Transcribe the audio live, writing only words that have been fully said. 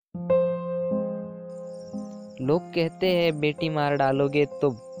लोग कहते हैं बेटी मार डालोगे तो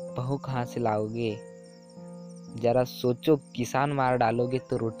बहू कहाँ से लाओगे। जरा सोचो, किसान मार डालोगे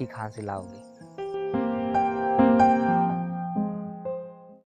तो रोटी कहाँ से लाओगे।